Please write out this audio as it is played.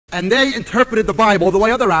and they interpreted the Bible the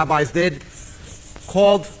way other rabbis did,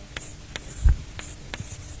 called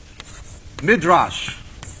Midrash.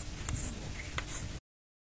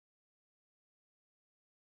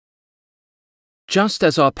 Just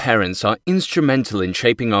as our parents are instrumental in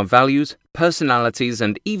shaping our values, personalities,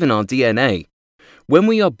 and even our DNA, when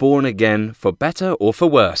we are born again, for better or for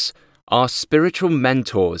worse, our spiritual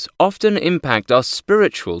mentors often impact our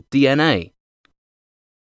spiritual DNA.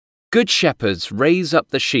 Good shepherds raise up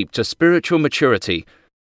the sheep to spiritual maturity.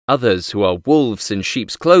 Others who are wolves in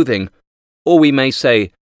sheep's clothing, or we may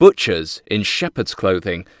say butchers in shepherd's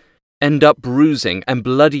clothing, end up bruising and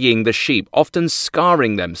bloodying the sheep, often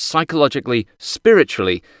scarring them psychologically,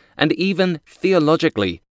 spiritually, and even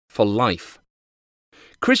theologically for life.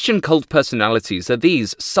 Christian cult personalities are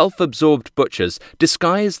these self-absorbed butchers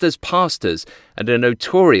disguised as pastors and are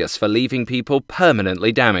notorious for leaving people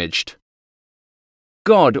permanently damaged.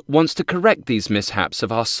 God wants to correct these mishaps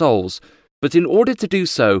of our souls, but in order to do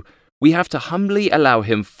so, we have to humbly allow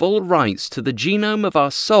Him full rights to the genome of our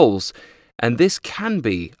souls, and this can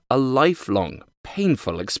be a lifelong,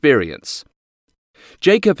 painful experience.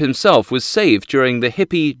 Jacob himself was saved during the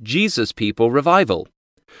hippie Jesus People revival.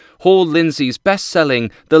 Hall Lindsey's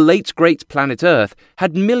best-selling The Late Great Planet Earth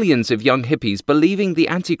had millions of young hippies believing the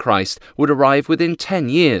Antichrist would arrive within 10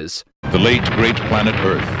 years. The late great planet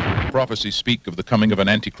Earth. Prophecies speak of the coming of an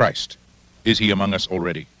Antichrist. Is he among us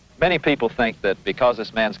already? Many people think that because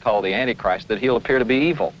this man's called the Antichrist that he'll appear to be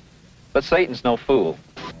evil. But Satan's no fool.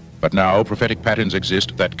 But now prophetic patterns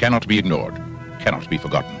exist that cannot be ignored, cannot be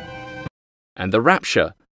forgotten. And the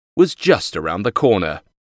rapture was just around the corner.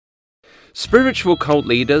 Spiritual cult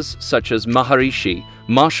leaders such as Maharishi,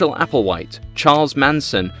 Marshall Applewhite, Charles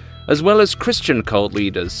Manson, as well as Christian cult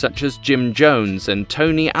leaders such as Jim Jones and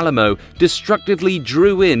Tony Alamo destructively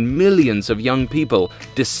drew in millions of young people,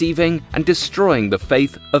 deceiving and destroying the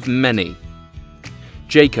faith of many.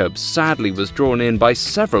 Jacob sadly was drawn in by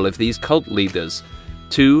several of these cult leaders.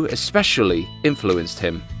 Two especially influenced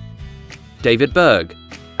him: David Berg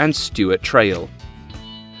and Stewart Traill.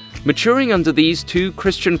 Maturing under these two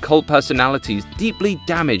Christian cult personalities deeply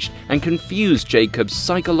damaged and confused Jacob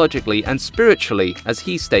psychologically and spiritually, as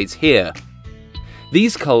he states here.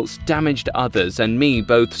 These cults damaged others and me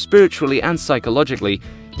both spiritually and psychologically,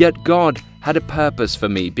 yet God had a purpose for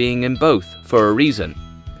me being in both for a reason.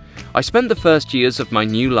 I spent the first years of my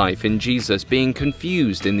new life in Jesus being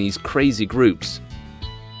confused in these crazy groups.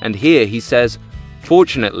 And here he says,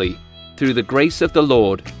 fortunately, through the grace of the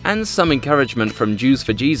Lord and some encouragement from Jews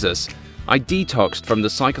for Jesus, I detoxed from the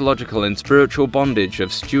psychological and spiritual bondage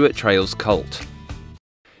of Stewart Traill's cult.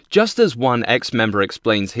 Just as one ex-member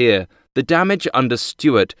explains here, the damage under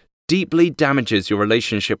Stewart deeply damages your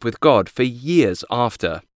relationship with God for years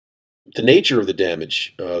after. The nature of the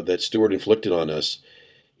damage that Stewart inflicted on us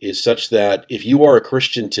is such that if you are a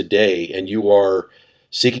Christian today and you are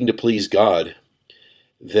seeking to please God,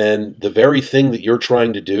 then the very thing that you're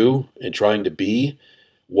trying to do and trying to be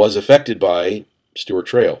was affected by Stewart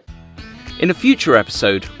Traill. In a future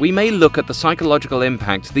episode, we may look at the psychological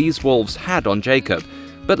impact these wolves had on Jacob,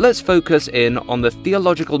 but let's focus in on the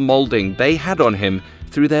theological molding they had on him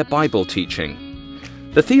through their Bible teaching.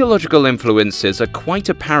 The theological influences are quite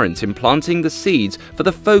apparent in planting the seeds for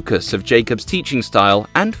the focus of Jacob's teaching style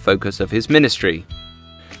and focus of his ministry.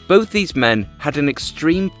 Both these men had an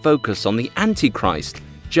extreme focus on the Antichrist,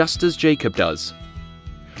 just as Jacob does.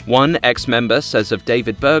 One ex-member says of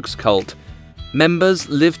David Berg's cult, members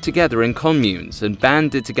lived together in communes and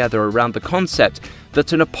banded together around the concept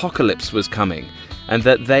that an apocalypse was coming and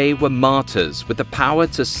that they were martyrs with the power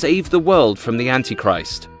to save the world from the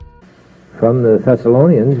Antichrist. From the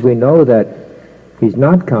Thessalonians, we know that he's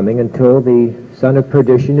not coming until the son of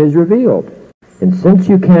perdition is revealed. And since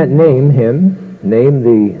you can't name him, name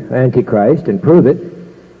the Antichrist and prove it,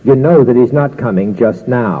 you know that he's not coming just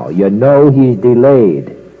now. You know he's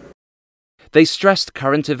delayed. They stressed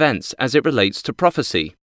current events as it relates to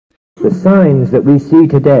prophecy. The signs that we see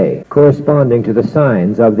today, corresponding to the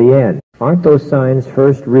signs of the end, aren't those signs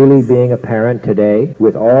first really being apparent today,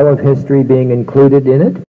 with all of history being included in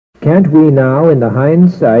it? Can't we now, in the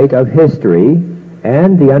hindsight of history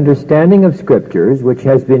and the understanding of Scriptures, which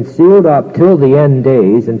has been sealed up till the end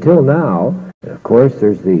days, until now, and of course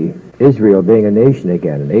there's the Israel being a nation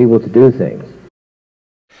again and able to do things.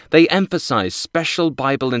 They emphasized special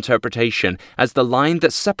Bible interpretation as the line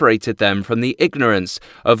that separated them from the ignorance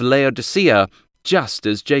of Laodicea, just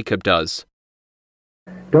as Jacob does.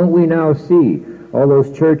 Don't we now see all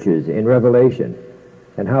those churches in Revelation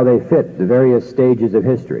and how they fit the various stages of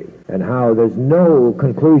history, and how there's no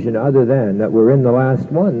conclusion other than that we're in the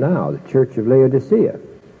last one now, the Church of Laodicea.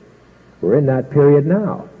 We're in that period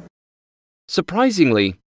now.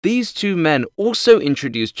 Surprisingly, these two men also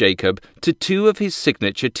introduced Jacob to two of his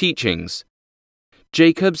signature teachings: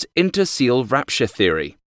 Jacob's interseal rapture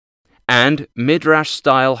theory and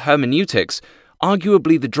Midrash-style hermeneutics,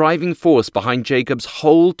 arguably the driving force behind Jacob's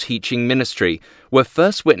whole teaching ministry, were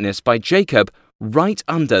first witnessed by Jacob right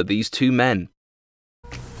under these two men.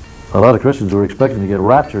 A lot of Christians were expecting to get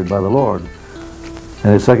raptured by the Lord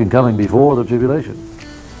and His second coming before the tribulation.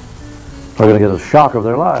 Are going to get a shock of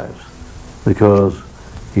their lives because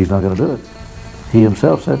He's not going to do it. He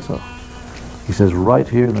Himself said so. He says right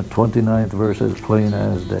here in the 29th verse, as plain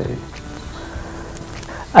as day.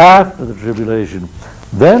 After the tribulation,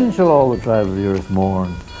 then shall all the tribes of the earth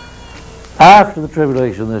mourn. After the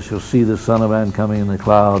tribulation, they shall see the Son of Man coming in the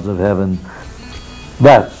clouds of heaven.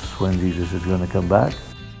 That's when Jesus is going to come back.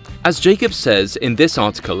 As Jacob says in this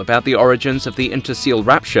article about the origins of the interseal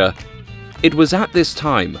rapture, it was at this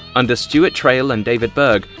time, under Stewart Traill and David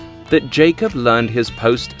Berg, that Jacob learned his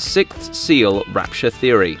post-sixth seal rapture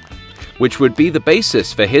theory, which would be the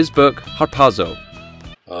basis for his book, Harpazo.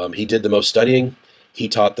 He did the most studying. He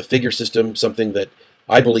taught the figure system, something that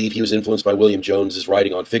I believe he was influenced by William Jones's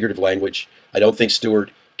writing on figurative language. I don't think Stewart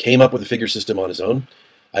came up with a figure system on his own.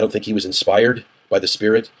 I don't think he was inspired by the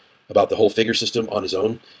Spirit about the whole figure system on his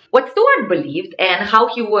own. What Stewart believed and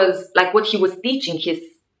how he was, like what he was teaching his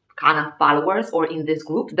kind of followers or in this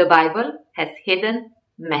group, the Bible has hidden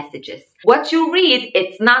messages. What you read,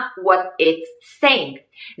 it's not what it's saying.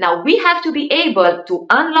 Now we have to be able to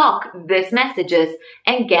unlock these messages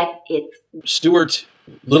and get it. Stewart,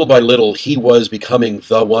 little by little, he was becoming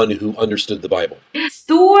the one who understood the Bible.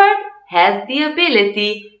 Stewart has the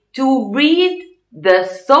ability to read the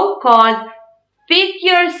so-called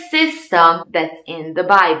figure system that's in the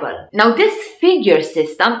Bible. Now this figure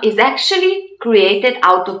system is actually created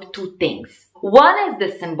out of two things. One is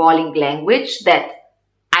the symbolic language that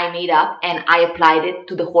I made up and I applied it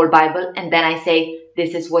to the whole Bible, and then I say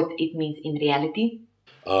this is what it means in reality.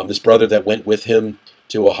 This brother that went with him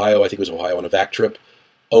to Ohio, I think it was Ohio, on a vac trip,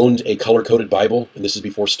 owned a color-coded Bible, and this is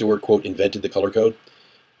before Stewart, quote, invented the color code.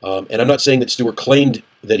 And I'm not saying that Stewart claimed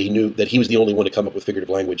that he knew that he was the only one to come up with figurative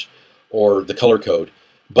language or the color code,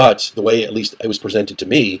 but the way at least it was presented to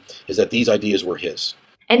me is that these ideas were his.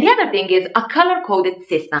 And the other thing is a color-coded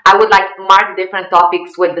system. I would like to mark different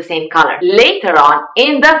topics with the same color. Later on,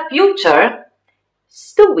 in the future,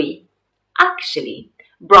 Stewie actually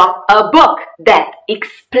brought a book that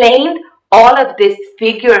explained all of this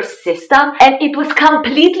figure system, and it was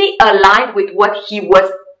completely aligned with what he was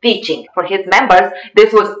teaching. For his members,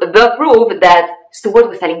 this was the proof that Stewart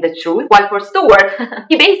was telling the truth, while for Stewart,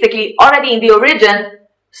 he basically already in the origin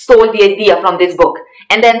stole the idea from this book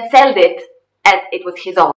and then sold it as it was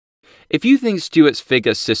his own. If you think Stewart's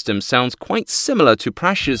figure system sounds quite similar to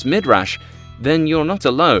Prasch's Midrash, then you're not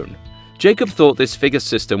alone. Jacob thought this figure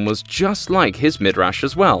system was just like his Midrash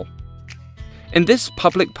as well. In this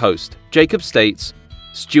public post, Jacob states,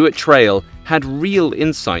 Stewart Traill had real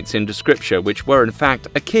insights into Scripture which were in fact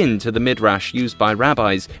akin to the Midrash used by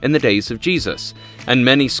rabbis in the days of Jesus, and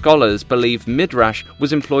many scholars believe Midrash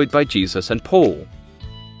was employed by Jesus and Paul.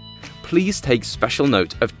 Please take special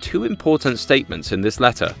note of two important statements in this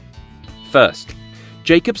letter. First,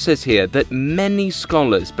 Jacob says here that many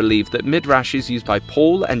scholars believe that Midrash is used by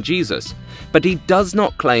Paul and Jesus, but he does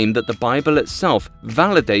not claim that the Bible itself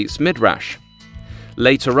validates Midrash.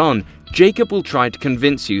 Later on, Jacob will try to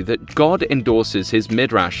convince you that God endorses his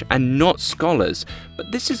Midrash and not scholars,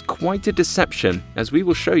 but this is quite a deception, as we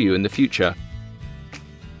will show you in the future.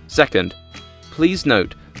 Second, please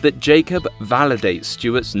note that Jacob validates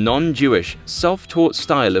Stewart's non-Jewish, self-taught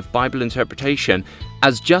style of Bible interpretation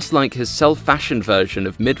as just like his self-fashioned version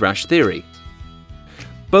of Midrash theory.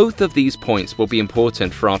 Both of these points will be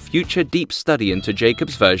important for our future deep study into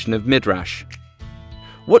Jacob's version of Midrash.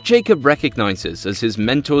 What Jacob recognizes as his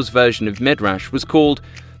mentor's version of Midrash was called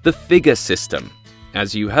the figure system,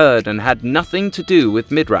 as you heard, and had nothing to do with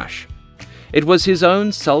Midrash. It was his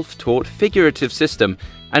own self-taught figurative system,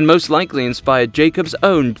 and most likely inspired Jacob's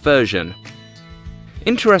own version.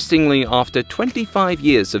 Interestingly, after 25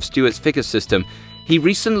 years of Stewart's figure system, he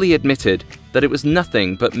recently admitted that it was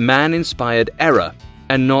nothing but man-inspired error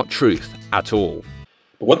and not truth at all.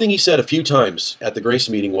 But one thing he said a few times at the grace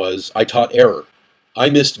meeting was, I taught error. I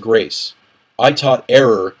missed grace. I taught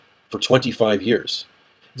error for 25 years.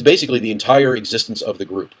 It's basically the entire existence of the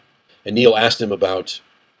group. And Neil asked him about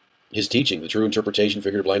his teaching, the true interpretation,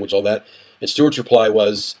 figurative language, all that. And Stewart's reply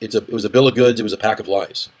was, it was a bill of goods, it was a pack of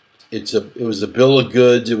lies. It was a bill of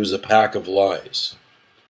goods, it was a pack of lies.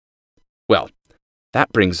 Well,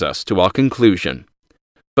 that brings us to our conclusion.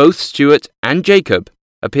 Both Stewart and Jacob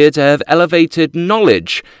appear to have elevated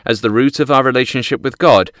knowledge as the root of our relationship with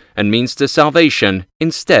God and means to salvation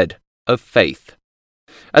instead of faith.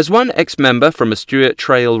 As one ex-member from a Stewart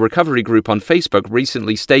Traill recovery group on Facebook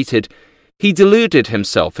recently stated, he deluded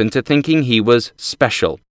himself into thinking he was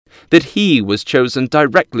special, that he was chosen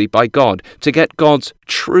directly by God to get God's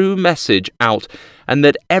true message out, and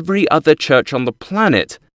that every other church on the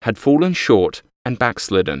planet had fallen short and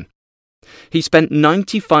backslidden. He spent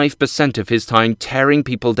 95% of his time tearing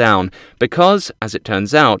people down because, as it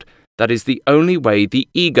turns out, that is the only way the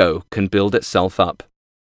ego can build itself up.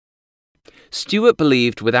 Stewart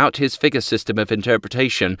believed without his figure system of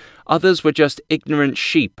interpretation, others were just ignorant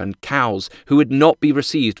sheep and cows who would not be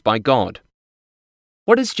received by God.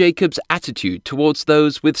 What is Jacob's attitude towards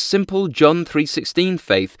those with simple John 3:16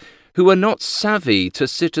 faith who are not savvy to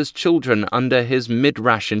sit as children under his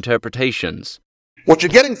Midrash interpretations? What you're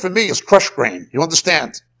getting from me is crushed grain. You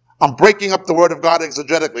understand? I'm breaking up the Word of God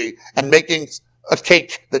exegetically and making a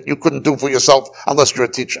cake that you couldn't do for yourself unless you're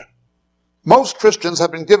a teacher. Most Christians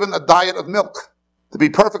have been given a diet of milk. To be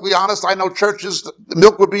perfectly honest, I know churches, the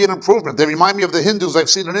milk would be an improvement. They remind me of the Hindus I've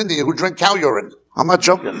seen in India who drink cow urine. I'm not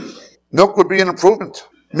joking. Milk would be an improvement.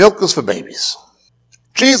 Milk is for babies.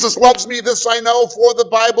 Jesus loves me, this I know, for the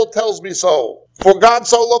Bible tells me so. For God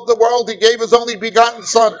so loved the world, he gave his only begotten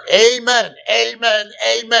Son. Amen, amen,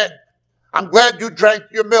 amen. I'm glad you drank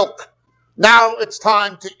your milk. Now it's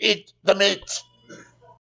time to eat the meat.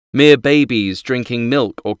 Mere babies drinking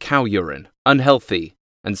milk or cow urine, unhealthy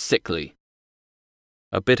and sickly.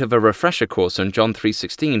 A bit of a refresher course on John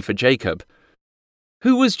 3:16 for Jacob.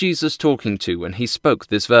 Who was Jesus talking to when he spoke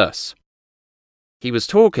this verse? He was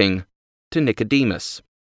talking to Nicodemus,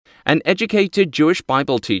 an educated Jewish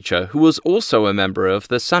Bible teacher who was also a member of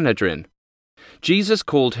the Sanhedrin. Jesus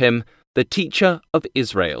called him the teacher of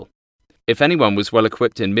Israel. If anyone was well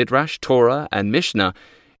equipped in Midrash, Torah, and Mishnah,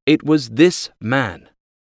 it was this man.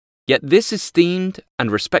 Yet this esteemed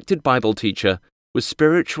and respected Bible teacher was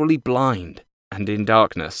spiritually blind and in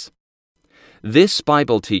darkness. This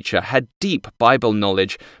Bible teacher had deep Bible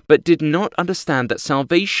knowledge, but did not understand that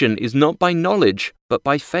salvation is not by knowledge, but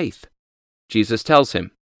by faith. Jesus tells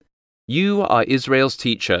him, "You are Israel's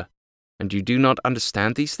teacher, and you do not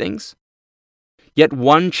understand these things?" Yet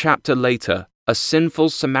one chapter later, a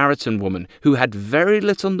sinful Samaritan woman who had very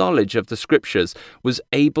little knowledge of the Scriptures was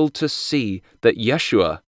able to see that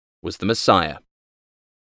Yeshua was the Messiah.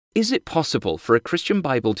 Is it possible for a Christian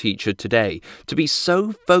Bible teacher today to be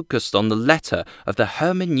so focused on the letter of the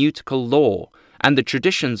hermeneutical law and the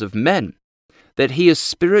traditions of men that he is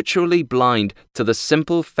spiritually blind to the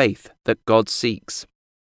simple faith that God seeks?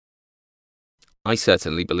 I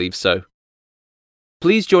certainly believe so.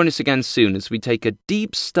 Please join us again soon as we take a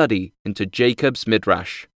deep study into Jacob's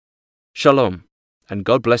Midrash. Shalom, and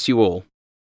God bless you all.